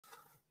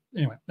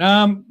Anyway,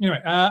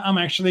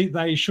 actually,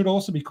 they should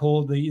also be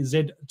called the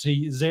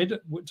ZTZ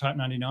Type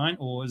 99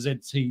 or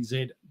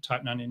ZTZ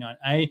Type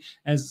 99A,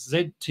 as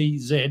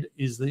ZTZ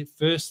is the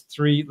first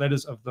three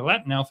letters of the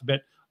Latin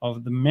alphabet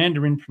of the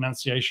Mandarin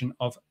pronunciation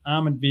of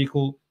armored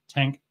vehicle,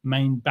 tank,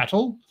 main,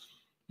 battle.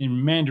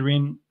 In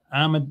Mandarin,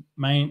 armored,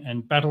 main,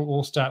 and battle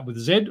all start with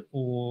Z,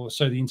 or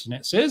so the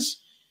internet says.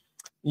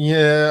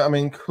 Yeah, I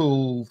mean,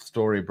 cool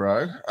story,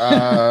 bro.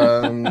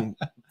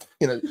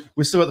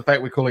 We're still at the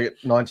fact we're calling it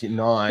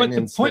 99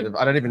 instead of,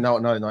 I don't even know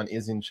what 99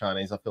 is in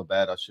Chinese. I feel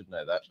bad. I should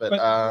know that.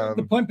 But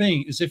the point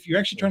being is, if you're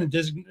actually trying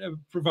to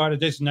provide a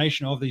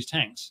designation of these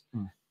tanks,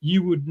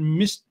 you would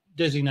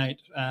misdesignate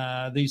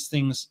these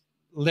things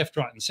left,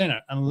 right, and center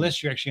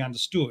unless you actually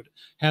understood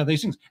how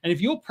these things. And if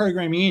you're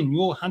programming in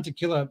your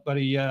hunter-killer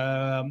buddy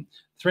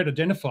threat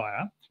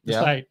identifier to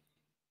say,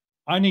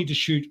 I need to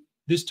shoot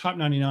this Type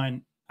 99A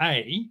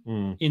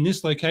in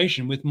this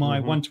location with my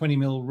 120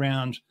 mil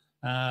round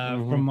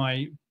from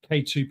my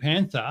K2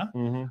 Panther,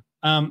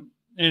 and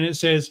it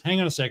says, hang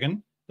on a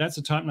second, that's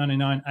a Type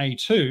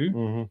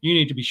 99A2, you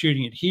need to be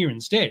shooting it here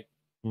instead.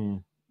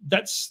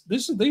 These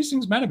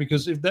things matter,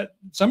 because if that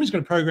somebody's got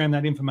to program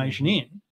that information in,